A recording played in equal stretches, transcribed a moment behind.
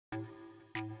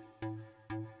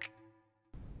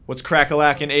What's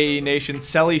crack-a-lack in AE Nation?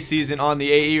 Selly season on the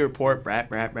AE report. Brap,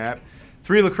 brap, brap.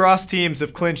 3 lacrosse teams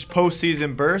have clinched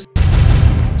postseason berths.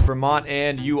 Vermont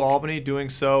and UAlbany doing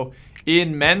so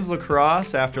in men's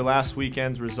lacrosse after last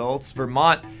weekend's results.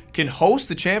 Vermont can host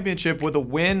the championship with a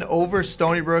win over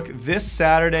Stony Brook this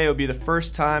Saturday. It will be the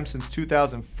first time since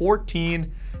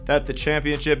 2014 that the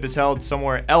championship is held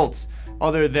somewhere else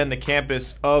other than the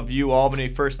campus of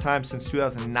UAlbany. First time since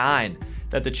 2009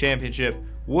 that the championship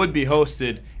would be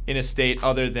hosted in a state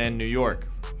other than New York.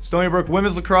 Stony Brook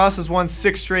women's lacrosse has won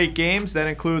 6 straight games. That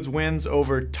includes wins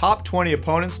over top 20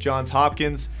 opponents, Johns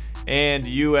Hopkins and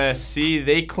USC.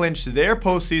 They clinched their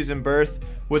postseason berth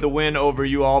with a win over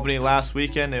UAlbany last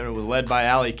weekend, and it was led by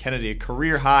Allie Kennedy, a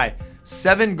career high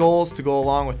 7 goals to go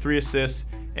along with 3 assists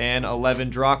and 11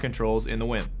 draw controls in the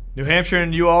win. New Hampshire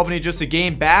and UAlbany just a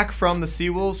game back from the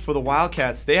Seawolves for the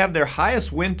Wildcats. They have their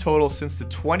highest win total since the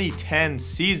 2010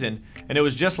 season, and it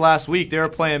was just last week they were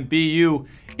playing BU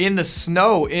in the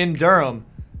snow in Durham.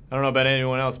 I don't know about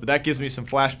anyone else, but that gives me some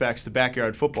flashbacks to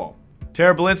backyard football.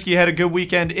 Tara Belinsky had a good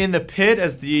weekend in the pit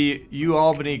as the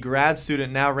UAlbany grad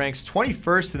student now ranks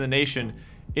 21st in the nation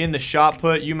in the shot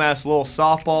put. UMass Lowell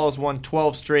softball has won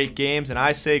 12 straight games, and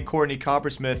I say Courtney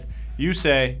Coppersmith, you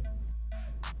say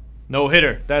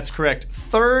no-hitter. That's correct.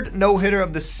 3rd no-hitter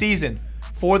of the season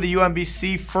for the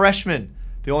UMBC freshman.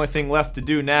 The only thing left to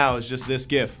do now is just this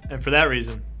gif, and for that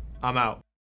reason, I'm out.